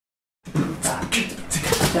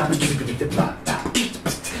Alright,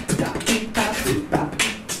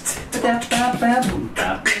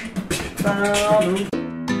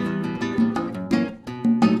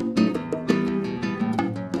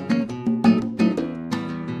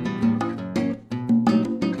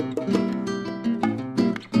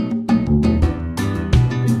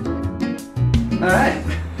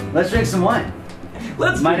 let's drink some wine.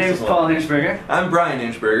 My name's Paul Hinschberger. I'm Bryan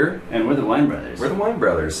Hinschberger. And we're the Wine Brothers. We're the Wine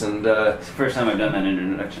Brothers, and it's the first time I've done that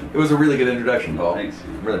introduction. It was a really good introduction, Paul. Thanks.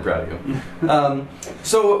 I'm really proud of you.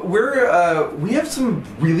 So we have some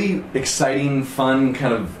really exciting, fun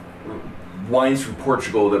kind of wines from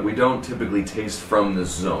Portugal that we don't typically taste from this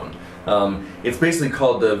zone. It's basically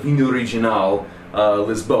called the Vinho Regional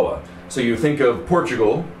Lisboa. So you think of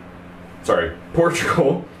Portugal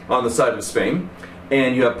on the side of Spain,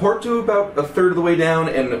 and you have Porto about a third of the way down,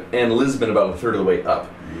 and Lisbon about a third of the way up.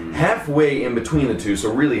 Halfway in between the two, so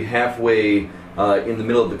really halfway in the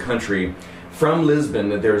middle of the country, from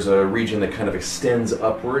Lisbon there's a region that kind of extends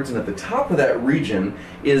upwards, and at the top of that region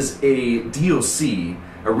is a DOC,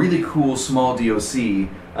 a really cool small DOC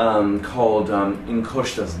called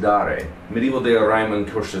Encostas d'Are, Medieval de Ourem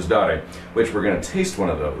Encostas d'Are, which we're going to taste one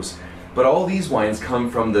of those. But all these wines come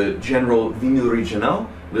from the general Vinho Regional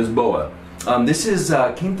Lisboa. This is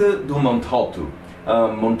Quinta do Montalto.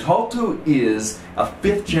 Montalto is a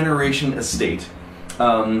 5th generation estate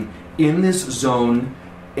in this zone,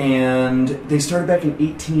 and they started back in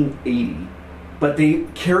 1880. But they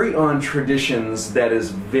carry on traditions that is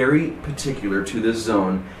very particular to this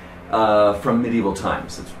zone from medieval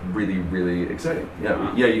times. It's really, really exciting.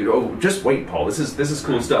 Yeah, yeah. Just wait, Paul. This is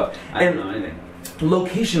cool stuff. I don't know anything.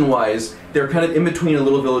 Location-wise, they're kind of in between a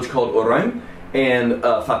little village called Ourem and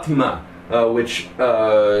Fatima, which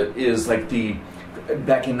is like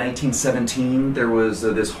back in 1917 there was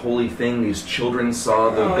this holy thing. These children saw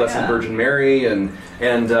the Blessed Virgin Mary, and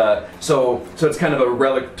so it's kind of a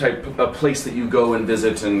relic type of place that you go and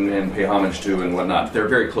visit and pay homage to and whatnot. They're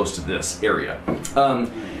very close to this area.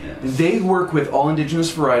 They work with all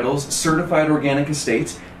indigenous varietals, certified organic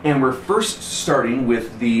estates, and we're first starting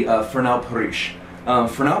with the Fernão Paris.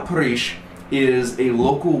 Fernão Paris is a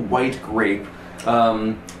local white grape,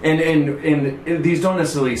 and these don't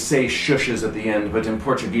necessarily say shushes at the end, but in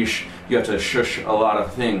Portuguese you have to shush a lot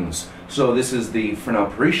of things. So this is the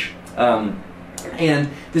Fernão Paris, and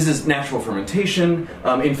this is natural fermentation.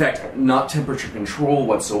 In fact, not temperature control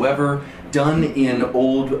whatsoever. Done in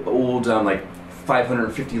old like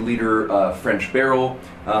 550 liter French barrel,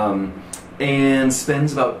 and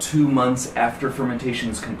spends about 2 months after fermentation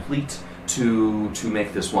is complete to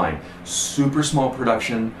make this wine. Super small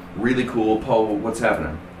production, really cool. Paul, what's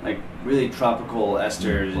happening? Like really tropical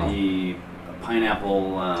esters,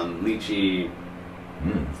 pineapple, lychee,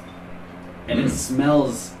 and it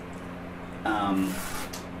smells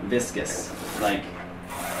viscous. Like,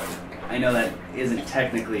 I know that isn't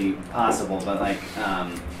technically possible, but like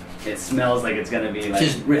it smells like it's gonna be like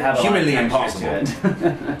just have a humanly lot of impossible.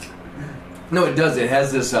 to it. No, it does. It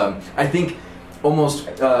has this. I think almost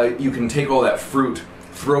you can take all that fruit,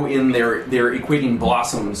 throw in their equating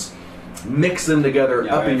blossoms, mix them together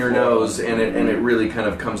up in your nose, and it really kind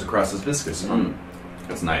of comes across as viscous.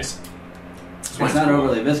 That's nice. It's not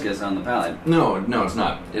overly viscous on the palate. No, it's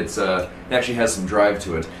not. It's it actually has some drive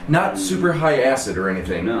to it. Not super high acid or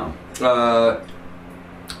anything. No.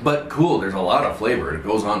 But cool. There's a lot of flavor. It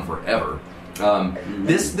goes on forever.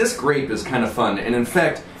 This grape is kind of fun, and in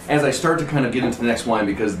fact, as I start to kind of get into the next wine,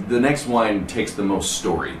 because the next wine takes the most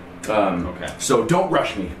story. Okay. So don't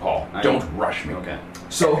rush me, Paul. Don't rush me. Okay.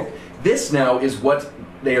 So this now is what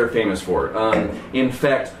they are famous for. In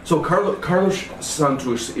fact, so Carlos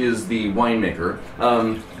Santos is the winemaker,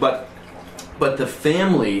 but the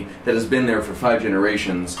family that has been there for 5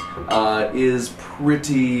 generations is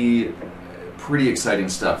pretty exciting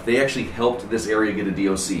stuff. They actually helped this area get a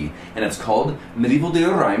DOC, and it's called Medieval de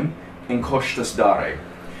Ourem Encostas d'Are.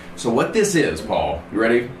 So what this is, Paul, you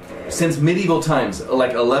ready? Since medieval times,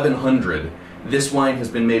 like 1100, this wine has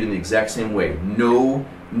been made in the exact same way. No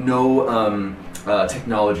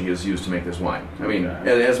technology is used to make this wine. I mean,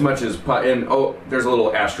 as much as and there's a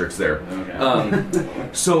little asterisk there. Okay.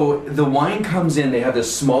 So the wine comes in. They have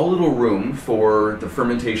this small little room for the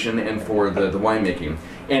fermentation and for the winemaking.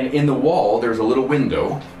 And in the wall, there's a little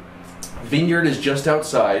window. Vineyard is just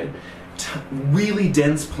outside. Really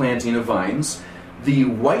dense planting of vines. The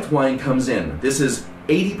white wine comes in. This is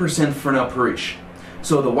 80% Fernão Paris.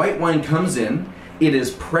 So the white wine comes in. It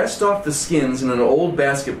is pressed off the skins in an old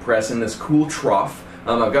basket press in this cool trough.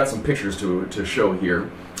 I've got some pictures to show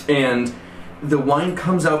here. And the wine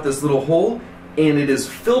comes out this little hole, and it is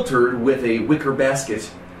filtered with a wicker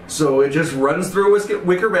basket So it just runs through a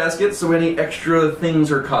wicker basket, so any extra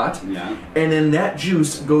things are caught. Yeah. And then that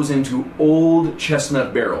juice goes into old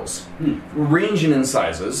chestnut barrels, ranging in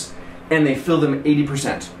sizes, and they fill them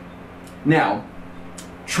 80%. Now,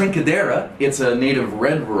 Trincadeira, it's a native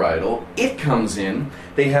red varietal. It comes in,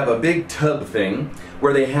 they have a big tub thing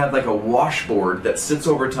where they have like a washboard that sits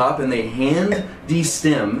over top, and they hand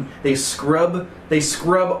destem, they scrub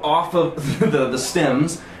off of the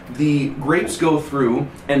stems, the grapes go through,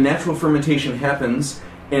 and natural fermentation happens,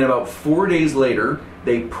 and about 4 days later,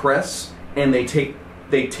 they press, and they take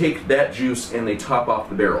that juice and they top off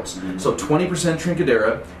the barrels. So 20%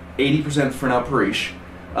 Trincadeira, 80% Fernão Paris,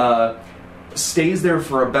 stays there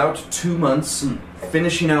for about 2 months,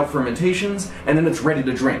 finishing out fermentations, and then it's ready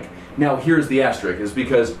to drink. Now here's the asterisk, is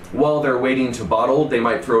because while they're waiting to bottle, they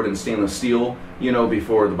might throw it in stainless steel, you know,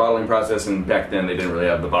 before the bottling process, and back then they didn't really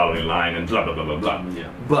have the bottling line and blah blah blah blah blah. Yeah.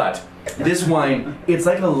 But this wine, it's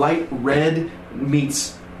like a light red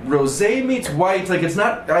meets rosé meets white. Like it's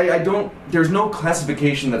not, there's no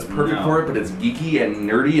classification that's perfect for it, but it's geeky and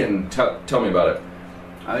nerdy, and tell me about it.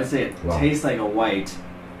 I would say it tastes like a white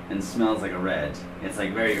and smells like a red. It's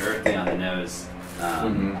like very earthy on the nose,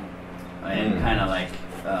 and kind of like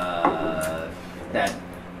that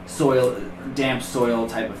damp soil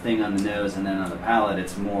type of thing on the nose, and then on the palate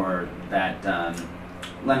it's more that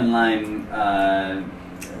lemon lime.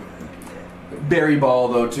 Berry ball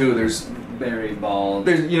though too. There's berry ball.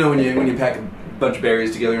 There's, you know, when you pack a bunch of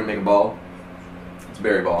berries together and make a ball, it's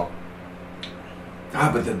berry ball.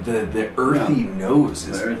 But the earthy nose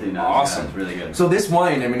is awesome. Yeah, it's really good. So this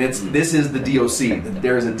wine, I mean, this is the DOC.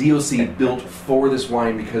 There is a DOC built for this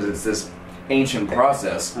wine because it's this ancient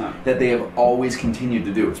process that they have always continued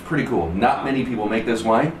to do. It's pretty cool. Not many people make this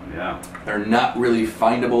wine. Yeah. They're not really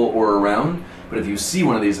findable or around, but if you see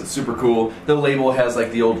one of these, it's super cool. The label has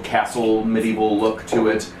like the old castle medieval look to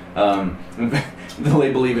it. The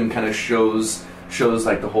label even kind of shows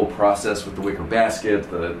like the whole process with the wicker basket,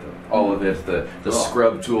 all of it, the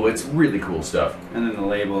scrub tool. It's really cool stuff. And then the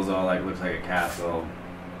label's all like, looks like a castle.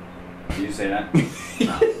 Did you say that?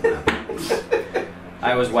 No.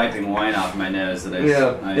 I was wiping wine off my nose. It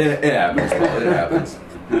happens. It happens.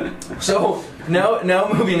 So now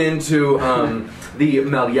moving into the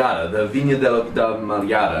Malhada, the Vinha da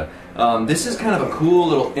Malhada. This is kind of a cool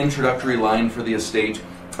little introductory line for the estate.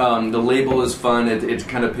 The label is fun. It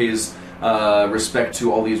kind of pays respect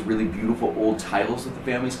to all these really beautiful old tiles that the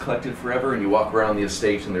family's collected forever, and you walk around the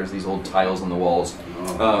estate and there's these old tiles on the walls.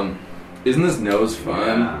 Isn't this nose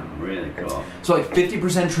fun? Yeah, really cool. So like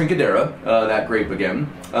 50% Trincadeira, that grape again,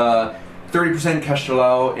 30%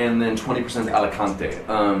 Castelao, and then 20% Alicante.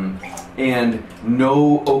 And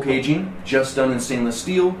no oak aging, just done in stainless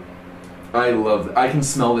steel. I can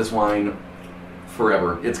smell this wine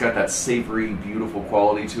forever. It's got that savory, beautiful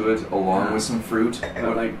quality to it, along with some fruit.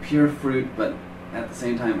 But like pure fruit, but at the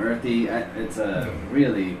same time earthy. It's a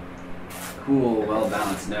really cool,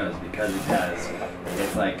 well-balanced nose because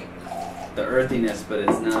it's like the earthiness, but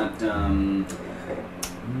it's not,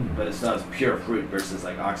 but it's not as pure fruit versus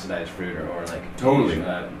like oxidized fruit or like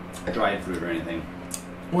dried fruit or anything.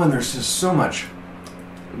 Well, and there's just so much.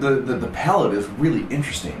 The palate is really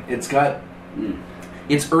interesting. It's got.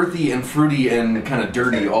 It's earthy and fruity and kind of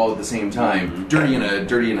dirty all at the same time. Dirty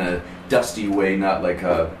in a dusty way, not like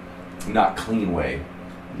a not clean way.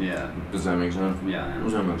 Yeah. Does that make sense? Yeah.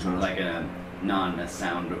 Does that make sense? Like in a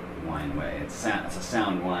sound wine way. It's a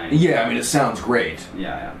sound wine. Yeah, I mean it sounds great.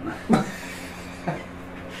 Yeah.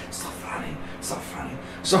 So funny.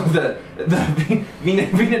 So the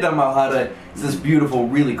Vinha da Malhada is this beautiful,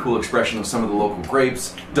 really cool expression of some of the local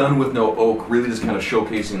grapes, done with no oak, really just kind of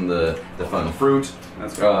showcasing the fun fruit.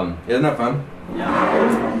 That's cool. Isn't that fun?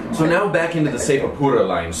 Yeah. So now back into the Cepa Pura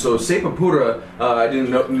line. So Cepa Pura, I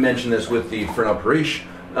didn't mention this with the Fernão Paris,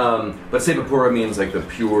 but Cepa Pura means like the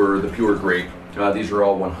pure grape. These are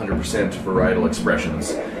all 100% varietal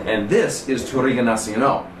expressions. And this is Touriga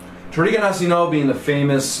Nacional. Touriga Nacional being the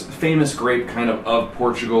famous grape kind of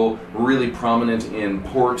Portugal, really prominent in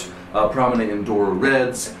port, prominent in Douro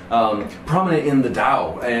Reds, prominent in the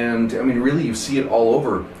Dow, and I mean really you see it all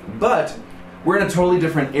over. But we're in a totally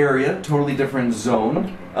different area, totally different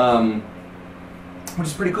zone, which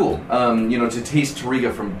is pretty cool. You know, to taste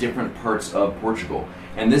Touriga from different parts of Portugal,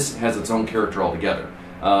 and this has its own character altogether.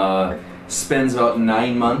 Spends about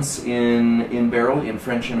 9 months in barrel in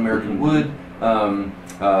French and American wood.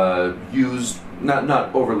 Used,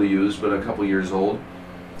 not overly used, but a couple years old.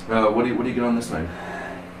 What do you get on this line?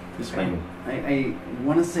 This wine. I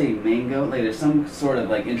want to say mango. Like there's some sort of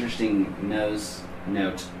like interesting nose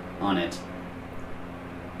note on it.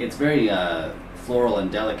 It's very floral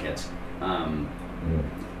and delicate.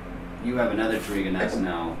 you have another Touriga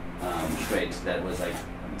Nacional trait that was like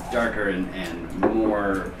darker and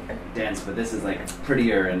more dense, but this is like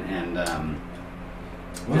prettier and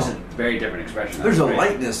just a very different expression. There's a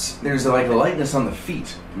lightness. There's like a lightness on the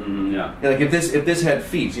feet. Yeah. Like if this had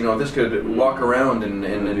feet, you know, if this could walk around and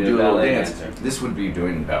do a little dance, this would be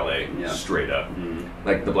doing ballet straight up,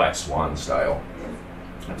 like the Black Swan style.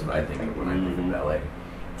 That's what I think of when I think of ballet.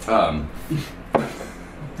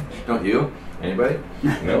 Don't you? Anybody?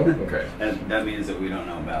 No? Okay. That means that we don't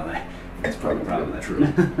know ballet. That's probably true.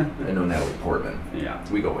 I know Natalie Portman. Yeah.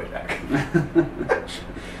 We go way back.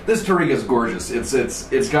 This Touriga is gorgeous.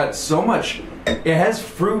 It's got so much. It has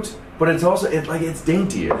fruit, but it's also it's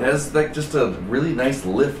dainty. It has like just a really nice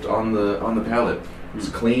lift on the palate. It's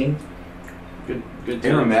clean. Good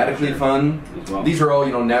Aromatically fun. Well. These are all,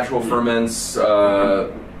 you know, natural ferments, you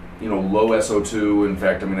know, low SO2. In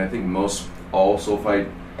fact, I mean, I think all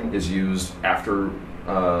sulfite is used after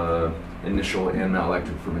initial and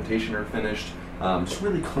malolactic fermentation are finished. Just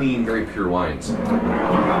really clean, very pure wines.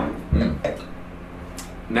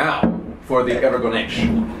 Now, for the Aragonês.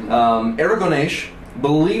 Aragonês,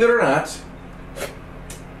 believe it or not,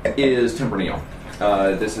 is Tempranillo.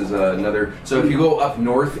 This is another. So if you go up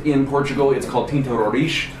north in Portugal, it's called Tinta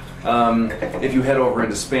Roriz. If you head over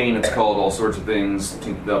into Spain, it's called all sorts of things,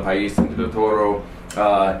 Tinta del País, Tinta del Toro.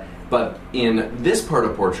 But in this part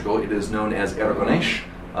of Portugal, it is known as Aragonês.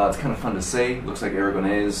 It's kind of fun to say. Looks like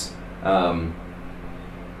Aragonese. And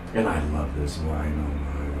I love this wine.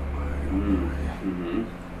 Oh my.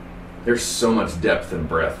 There's so much depth and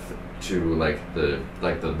breadth to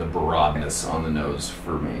the broadness on the nose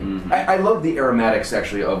for me. I love the aromatics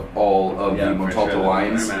actually of all of the Montalto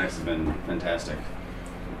wines. The aromatics have been fantastic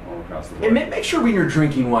all across the board. And make sure when you're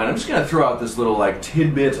drinking wine, I'm just going to throw out this little like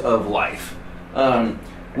tidbit of life.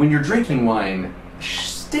 When you're drinking wine,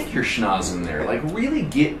 stick your schnoz in there. Like really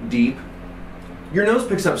get deep. Your nose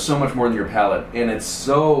picks up so much more than your palate, and it's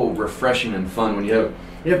so refreshing and fun when you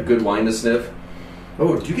have good wine to sniff.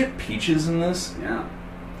 Oh, do you get peaches in this? Yeah.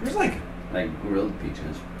 There's like grilled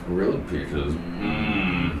peaches. Grilled peaches.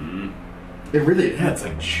 It really it's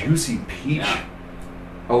like juicy peach,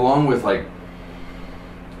 along with like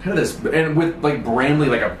kind of this, and with like brandly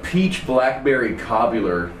like a peach blackberry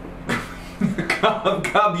cobbler.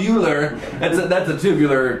 Cobbler. That's a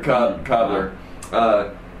tubular cobbler.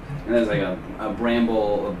 And there's like a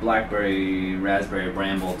bramble, a blackberry, raspberry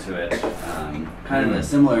bramble to it. Kind of a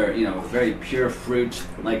similar, you know, very pure fruit.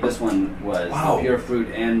 Like this one was pure fruit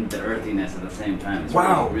and the earthiness at the same time. It's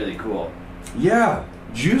really, really cool. Yeah,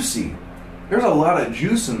 juicy. There's a lot of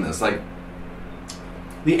juice in this. Like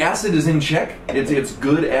the acid is in check. It's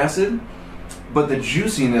good acid. But the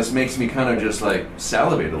juiciness makes me kind of just like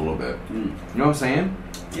salivate a little bit. You know what I'm saying?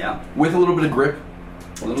 Yeah. With a little bit of grip.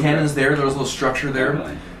 Tannins there, there's a little structure there.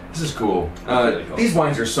 Definitely. This is cool. Really cool. These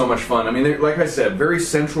wines are so much fun. I mean, they're, like I said, very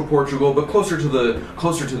central Portugal, but closer to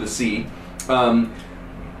the sea.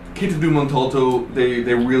 Quinta do Montalto,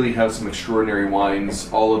 they really have some extraordinary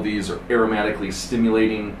wines. All of these are aromatically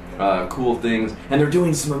stimulating, cool things, and they're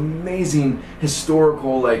doing some amazing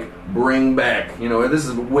historical, like bring back. You know, this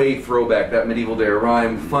is way throwback. That Medieval de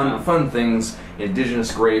Ourem, fun things,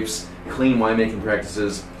 indigenous grapes, clean winemaking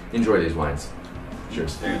practices. Enjoy these wines.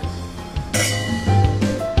 Cheers. Cheers.